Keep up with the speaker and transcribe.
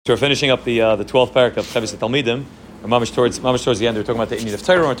So we're finishing up the 12th parak of Chovos HaTalmidim. Mamish towards the end, we're talking about the Inyan of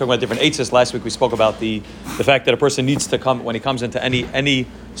Torah. We're talking about different eitzes. Last week we spoke about the fact that a person needs to come when he comes into any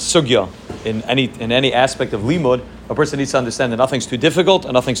sugya in any aspect of limud. A person needs to understand that nothing's too difficult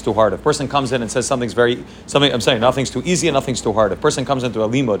and nothing's too hard. If a person comes in and says nothing's too easy and nothing's too hard. If a person comes into a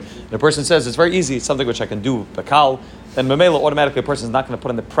limud and a person says it's very easy, it's something which I can do bakal, then memela automatically a person is not going to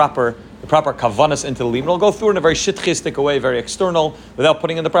put in the proper kavanas into the limud. It'll go through in a very shitchistic way, very external, without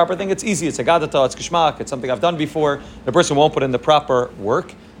putting in the proper thing. It's easy. It's a gadata. It's kishmak. It's something I've done before. The person won't put in the proper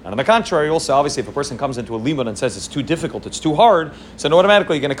work. And on the contrary, also, obviously, if a person comes into a limud and says it's too difficult, it's too hard, so then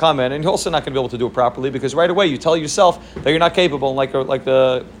automatically you're going to come in, and you're also not going to be able to do it properly, because right away you tell yourself that you're not capable. Like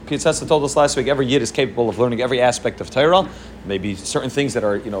the Pietzessa told us last week, every yid is capable of learning every aspect of Torah. Maybe certain things that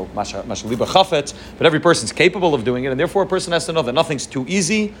are, mashaliba chafetz, but every person's capable of doing it, and therefore a person has to know that nothing's too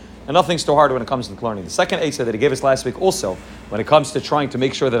easy and nothing's too hard when it comes to learning. The second eitzah that he gave us last week also, when it comes to trying to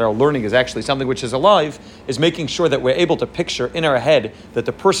make sure that our learning is actually something which is alive, is making sure that we're able to picture in our head that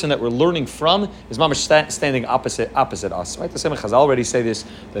the person that we're learning from is mamash standing opposite us. Right? The Shem Chazal already say this,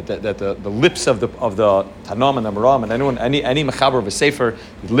 that the lips of the Tanam and the Maram and anyone, any mechaber of a sefer,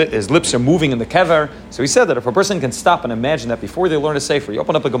 his lips are moving in the kever. So he said that if a person can stop and imagine that before they learn a sefer, you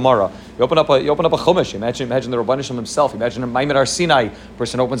open up a Gemara, you open up a Chumash, imagine the Rabban Shem himself, imagine a Maimed Ar Sinai,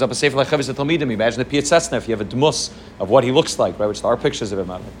 person opens up a sefer like Chovos HaTalmidim, imagine the Pietzessa, if you have a dmus of what he looks like, right, which there are pictures of him,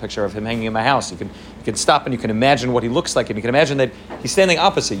 a picture of him hanging in my house. You can stop and you can imagine what he looks like, and you can imagine that he's standing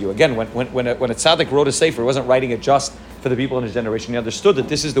opposite you. Again, when a tzaddik wrote a sefer, he wasn't writing it just for the people in his generation. He understood that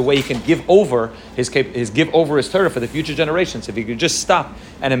this is the way he can give over his Torah for the future generations. If you could just stop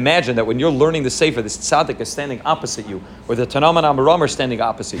and imagine that when you're learning the sefer, this tzaddik is standing opposite you, or the Tanam and Amaram are standing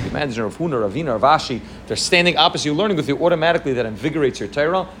opposite you. Imagine Rav Huna, Ravina, Rav Ashi, they're standing opposite you, learning with you. Automatically that invigorates your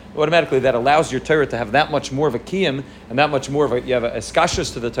Torah. Automatically that allows your Torah to have that much more of a kiyum and that much more of you have a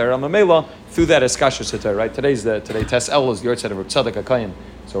eskashus to the Torah. Mamela through that eskashus to Torah. Right? Today Tes El is the Yortzeit of Reb Tzadok HaKayim.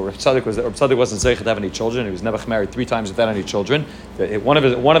 So Reb Tzadok wasn't zeichet to have any children. He was never married 3 times without any children. One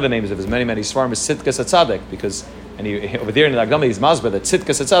of the names of his many svarim is Tzidkas HaTzadik, because over there in the Agdama he's masber that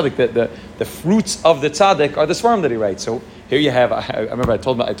Tzidkas HaTzadik, the fruits of the tzaddik are the svarim that he writes. So here you have. I remember I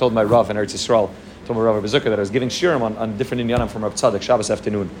told my Rav in Eretz Yisrael, told my Rav Bezukah that I was giving shirim on different inyanim from Reb Tzadok Shabbos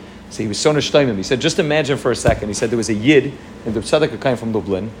afternoon. So he was so nishtaimim. He said, just imagine for a second. He said there was a yid in the Tzadok HaKayim from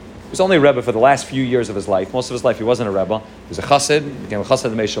Lublin. He was only a Rebbe for the last few years of his life. Most of his life he wasn't a Rebbe. He was a chassid, became a chassid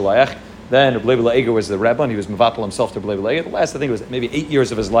of Meishalayach. Then Rebbe Leger was the Rebbe, and he was mevatel himself to Rebbe Leger. The last, I think, was maybe 8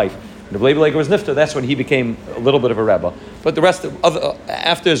 years of his life. When Rebbe Leger was nifter, that's when he became a little bit of a Rebbe. But the rest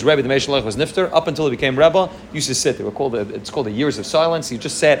after his Rebbe, the Meishalayach was nifter, up until he became Rebbe, he used to sit. It's called the years of silence. He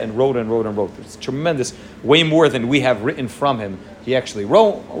just sat and wrote and wrote and wrote. It's tremendous, way more than we have written from him. He actually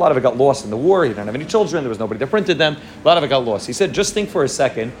wrote. A lot of it got lost in the war. He didn't have any children. There was nobody that printed them. A lot of it got lost. He said, just think for a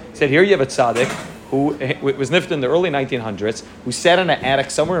second. He said, here you have a tzaddik who was nifted in the early 1900s, who sat in an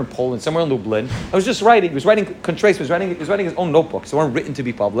attic somewhere in Poland, somewhere in Lublin. I was just writing. He was writing contrace. He was writing his own notebooks. They weren't written to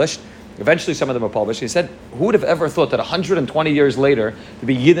be published. Eventually, some of them were published. He said, who would have ever thought that 120 years later, to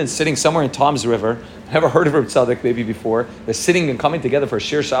be Yidden sitting somewhere in Tom's River, never heard of Reb Tzadok maybe before, they're sitting and coming together for a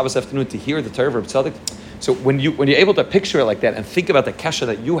Shir Shabbos afternoon to hear the Torah of Reb Tzadok. So when you're able to picture it like that and think about the kasha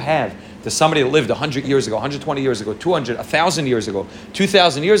that you have to somebody that lived 100 years ago, 120 years ago, 200, 1,000 years ago,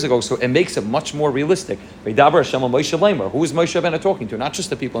 2,000 years ago, so it makes it much more realistic. Who is Moshe Rabbeinu talking to? Not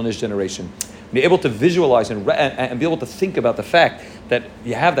just the people in his generation. Be able to visualize and be able to think about the fact that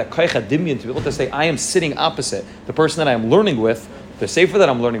you have that koich hadimyan to be able to say, I am sitting opposite the person that I am learning with, the sefer that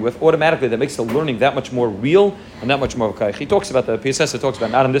I'm learning with, automatically that makes the learning that much more real and that much more of a koich. He talks about the Pietzessa talks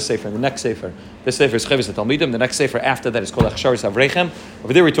about not in this sefer, in the next sefer. This sefer is Chovos HaTalmidim. The next sefer after that is called Achsharis Avrechem.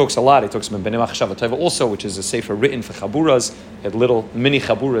 Over there he talks a lot. He talks about Bnei Machshav Tova also, which is a sefer written for chaburas. He had little mini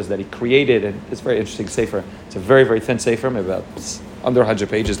chaburas that he created, and it's a very interesting sefer. It's a very, very thin sefer, maybe about under 100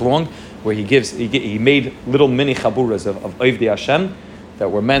 pages long, where he made little mini chaburas of Ovdei Hashem that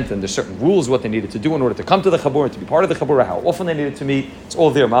were meant, and there's certain rules what they needed to do in order to come to the chabura, to be part of the chabura, how often they needed to meet. It's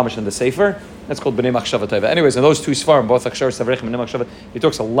all there, mamash in the sefer. That's called Bnei Machshava Tova. Anyways, in those two svarim, both Achsharis Avrechem and Bnei Machshava, he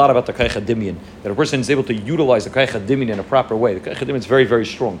talks a lot about the koich hadimyan, that a person is able to utilize the koich hadimyan in a proper way. The koich hadimyan is very, very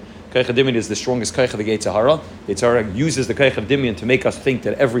strong. Koich HaDimyan is the strongest koich of the Yetzer Hara. Yetzer Hara uses the koich HaDimyan to make us think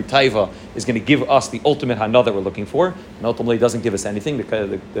that every taiva is going to give us the ultimate hana that we're looking for, and ultimately doesn't give us anything. The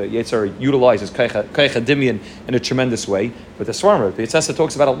Yetzer Hara utilizes koich HaDimyan in a tremendous way. But the Svarim, the Yitzhak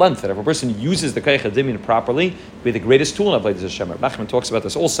talks about at length that if a person uses the koich HaDimyan properly, it'll be the greatest tool in Avodas Hashem. Nachman talks about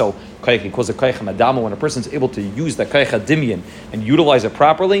this also. He calls it koich HaMadama. When a person's able to use the koich HaDimyan and utilize it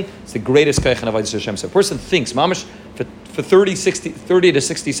properly, it's the greatest koich in Avodas Hashem. So a person thinks, mamash, for 30 to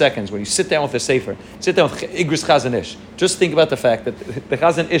 60 seconds, when you sit down with the Sefer, sit down with Igris Chazon Ish, just think about the fact that the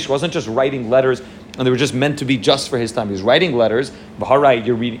Chazon Ish wasn't just writing letters and they were just meant to be just for his time. He was writing letters, Baharai,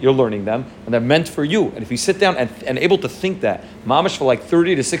 you're learning them, and they're meant for you. And if you sit down and able to think that, mamash for like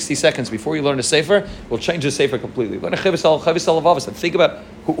 30 to 60 seconds before you learn the Sefer, will change the Sefer completely. Learn a Chovos Halavavos and think about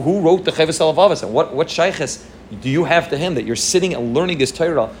who wrote the Chovos Halavavos and what shayches do you have to him that you're sitting and learning his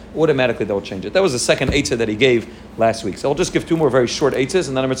Torah, automatically that will change it. That was the second eitzah that he gave last week. So I'll just give two more very short eitzahs,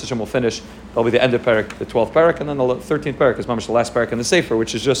 and then Amir Tzashem will finish. That'll be the end of parak, the 12th parak, and then the 13th parak is mamash the last parak in the Sefer,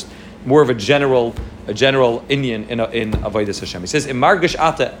 which is just more of a general inyan in Avodas Hashem. He says, "Imargish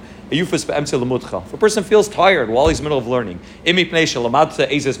ata." If a person feels tired while he's in the middle of learning, maybe because you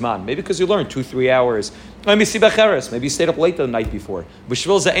learned 2-3 hours, maybe you stayed up late the night before. And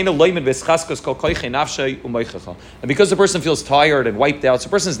because the person feels tired and wiped out, so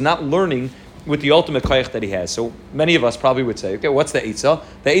the person is not learning with the ultimate koyach that he has. So many of us probably would say, okay, what's the eitzah?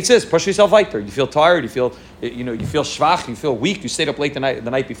 The eitzah is push yourself weiter. You feel tired, you feel shvach, you feel weak, you stayed up late the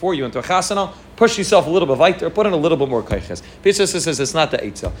night before, you went to a chasana, push yourself a little bit weiter, put in a little bit more koyches. Pisa says it's not the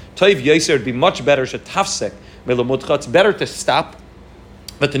eitzah. Toiv yoser would be much better, shetafsek melamutcha. It's better to stop,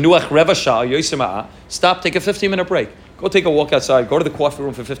 but the nuach reva shah yoser ma'a, stop, take a 15-minute break. Go take a walk outside, go to the coffee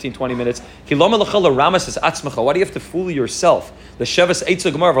room for 15-20 minutes. Why do you have to fool yourself? The Shevas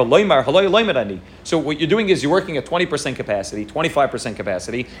Eitzah Gemara Loymar Haloy Loymadani. So what you're doing is you're working at 20% capacity, 25%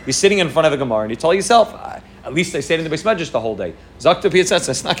 capacity. You're sitting in front of a Gemara and you tell yourself, at least I stayed in the Beis Medrash the whole day. Zakta Piyatzatz,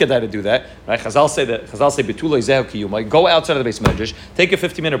 it's not kedai to do that. Right? Chazal say Betulay Zehu Kiyumai. Go outside of the Beis Medrash, take a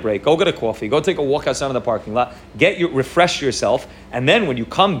 15-minute break, go get a coffee, go take a walk outside of the parking lot, refresh yourself, and then when you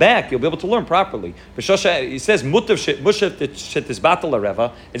come back, you'll be able to learn properly. He says,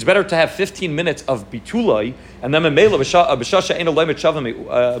 it's better to have 15 minutes of Bitulay, and then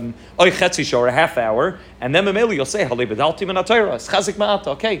or a half hour, and then you'll say,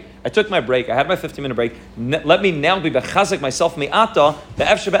 okay, I took my break, I had my 15-minute break, let me now be bechazik myself me'ata, the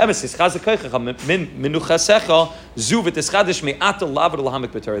efshe be'emes is chazik koichecha min minuchasecha zu v'tischadish me'ata lavad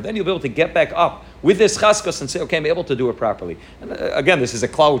l'hamik b'torah. Then you'll be able to get back up with this chaskos and say, okay, I'm able to do it properly. And again, this is a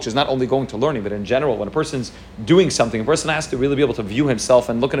klal which is not only going to learning, but in general, when a person's doing something, a person has to really be able to view himself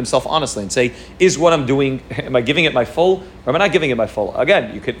and look at himself honestly and say, is what I'm doing, am I giving it my full, or am I not giving it my full?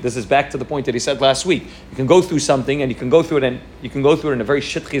 Again, this is back to the point that he said last week. You can go through something and you can go through it in a very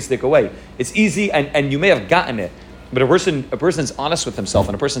shitchistic way. It's easy and you may have gotten it, but a person's honest with himself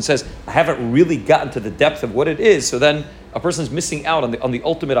and a person says, I haven't really gotten to the depth of what it is, so then a person's missing out on the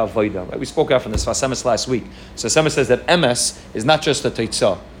ultimate avodah. Right? We spoke out from this Vasemis last week. So Vasemis says that emes is not just a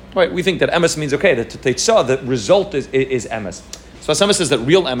teitzah. Right? We think that emes means okay, that teitzah, the result is emes. So Vasemis says that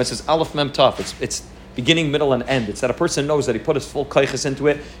real emes is aleph mem taf. It's beginning, middle, and end. It's that a person knows that he put his full kaiches into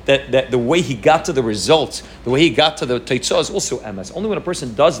it, that the way he got to the results, the way he got to the teitzah is also emes. Only when a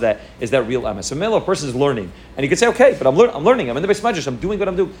person does that is that real emes. So maybe a person is learning, and he can say, okay, but I'm learning, I'm in the Beis Medrash, I'm doing what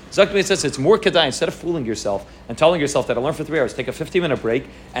I'm doing. Zakmi says it's more kedai, instead of fooling yourself and telling yourself that I learn for 3 hours, take a 15-minute break,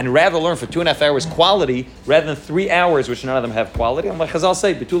 and rather learn for 2.5 hours quality, rather than 3 hours, which none of them have quality. I'm like Chazal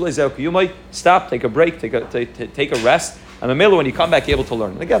say, Betulei Zeu Kiyumai, stop, take a break, take a rest, and the middle, when you come back, you're able to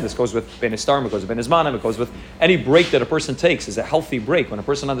learn. And again, this goes with Ben Istarm, it goes with Ben Ismanim, it goes with any break that a person takes is a healthy break. When a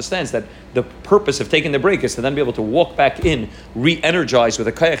person understands that the purpose of taking the break is to then be able to walk back in, re-energized with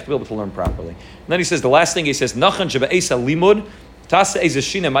a kayach to be able to learn properly. And then he says, the last thing he says, Nachan Sheba'esa Limud,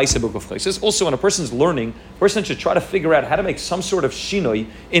 he says also when a person's learning, a person should try to figure out how to make some sort of shinoi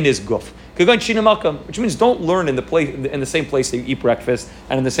in his guf. Which means don't learn in the same place that you eat breakfast,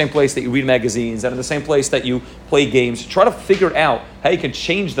 and in the same place that you read magazines, and in the same place that you play games. Try to figure out how you can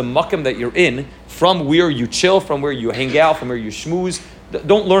change the makam that you're in from where you chill, from where you hang out, from where you schmooze.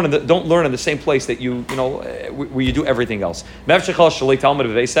 Don't learn in the same place that where you do everything else. Person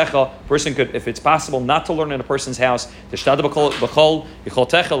could, if it's possible, not to learn in a person's house. To be able to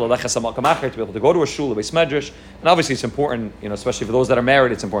go to a shul, a Beis Medrash, and obviously it's important, especially for those that are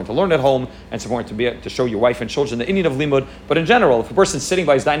married, it's important to learn at home, and it's important to show your wife and children the inyan of limud. But in general, if a person's sitting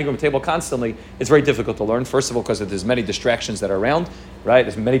by his dining room table constantly, it's very difficult to learn. First of all, because there's many distractions that are around. Right?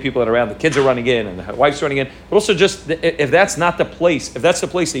 There's many people that are around. The kids are running in, and the wife's running in. But also, just if that's not the place, if that's the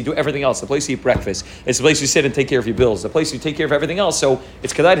place that you do everything else, the place you eat breakfast, it's the place you sit and take care of your bills, the place you take care of everything else. So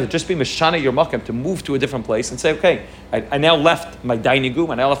it's kedai to just be meshana your makam, to move to a different place and say, okay, I now left my dining room,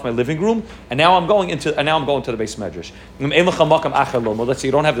 I now left my living room, and now I'm going to the Beis Medrash. Let's say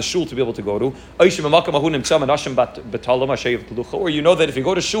you don't have the shul to be able to go to, or you know that if you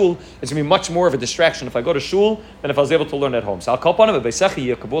go to shul, it's going to be much more of a distraction if I go to shul than if I was able to learn at home. So I'll call upon him.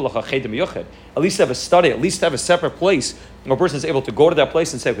 At least have a study, at least have a separate place where a person is able to go to that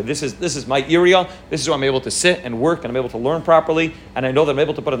place and say, okay, this is my area, this is where I'm able to sit and work and I'm able to learn properly, and I know that I'm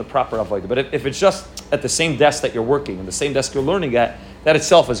able to put in the proper avodah. But if it's just at the same desk that you're working and the same desk you're learning at, that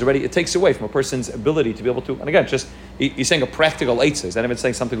itself is already, it takes away from a person's ability to be able to, and again, just, he's saying a practical eitzah. He's not even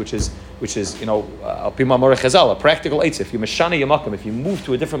saying something which is a practical eitzah. If you mashana yamakim, if you move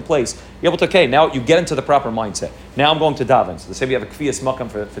to a different place, you're able to, okay, now you get into the proper mindset. Now I'm going to daven. So let's say you have a kfiyas makam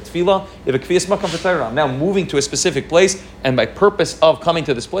for tefillah, you have a kfiyas makam for Torah. I'm now moving to a specific place, and my purpose of coming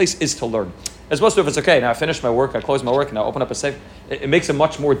to this place is to learn. As opposed to if it's okay, now I finished my work, I close my work, and I open up a safe, it makes it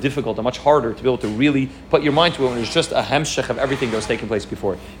much more difficult and much harder to be able to really put your mind to it when it's just a hemshech of everything that was taking place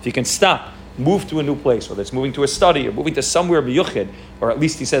before. If you can stop, move to a new place, whether it's moving to a study or moving to somewhere biyuchid, or at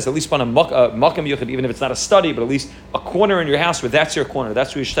least he says, at least on a makam biyuchid, even if it's not a study, but at least a corner in your house where that's your corner,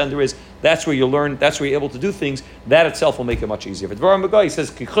 that's where your shtender is, that's where you learn, that's where you're able to do things, that itself will make it much easier. He says,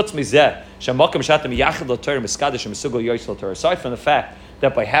 aside from the fact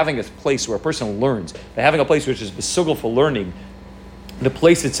that by having a place where a person learns, by having a place which is besugel for learning, the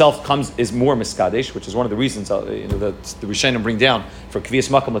place itself is more miskadesh, which is one of the reasons that the Rishonim bring down for kviyas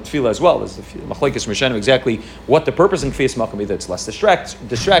makam latfila as well. There's the machlekes Rishonim exactly what the purpose in kviyas makam. Either it's less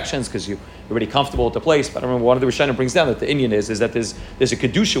distractions because you're already comfortable at the place. But I remember one of the Rishonim brings down that the Indian is that there's a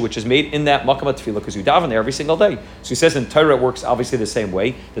kedusha which is made in that makam latfila because you daven there every single day. So he says in Torah it works obviously the same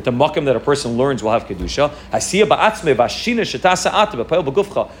way, that the makam that a person learns will have kedusha.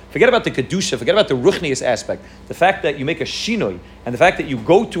 Forget about the kedusha, forget about the ruchnius aspect. The fact that you make a shinoi and the fact that you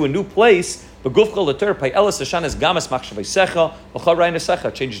go to a new place, changes the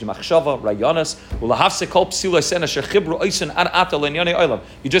machshava, rayanas,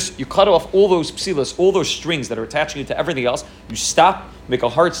 you cut off all those psilas, all those strings that are attaching you to everything else. You stop, make a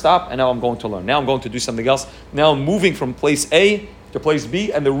hard stop, and now I'm going to learn. Now I'm going to do something else. Now I'm moving from place A to place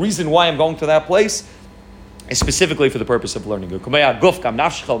B, and the reason why I'm going to that place is specifically for the purpose of learning. To command to my I'm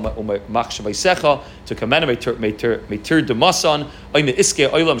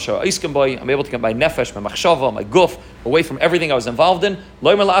able to get my nefesh, my machshava, my guf away from everything I was involved in.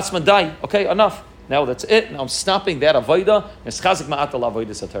 Okay, enough. Now that's it. Now I'm stopping that avodah.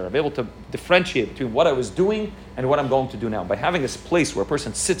 I'm able to differentiate between what I was doing and what I'm going to do now. By having this place where a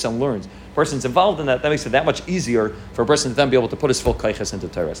person sits and learns, a person's involved in that makes it that much easier for a person to then be able to put his full kaiches into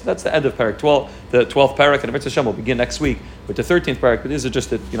Torah. So that's the end of parak 12, the 12th parak, and Mitzvah Hashem will begin next week with the 13th parak. But these are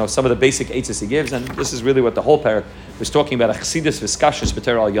just some of the basic eitzes he gives, and this is really what the whole parak was talking about. Achsidus v'skashus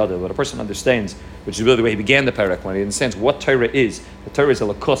b'Torah al yada. What a person understands, which is really the way he began the parak, when he understands what Torah is. The Torah is a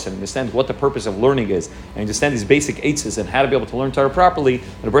lakus, and understands what the purpose of learning is, and understand these basic eitzes and how to be able to learn Torah properly.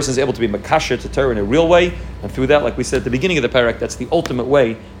 And a person is able to be makasher to Torah in a real way, and through that, like we said at the beginning of the parak, that's the ultimate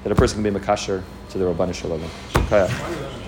way that a person can be makasher to the Rabbanu Shalom.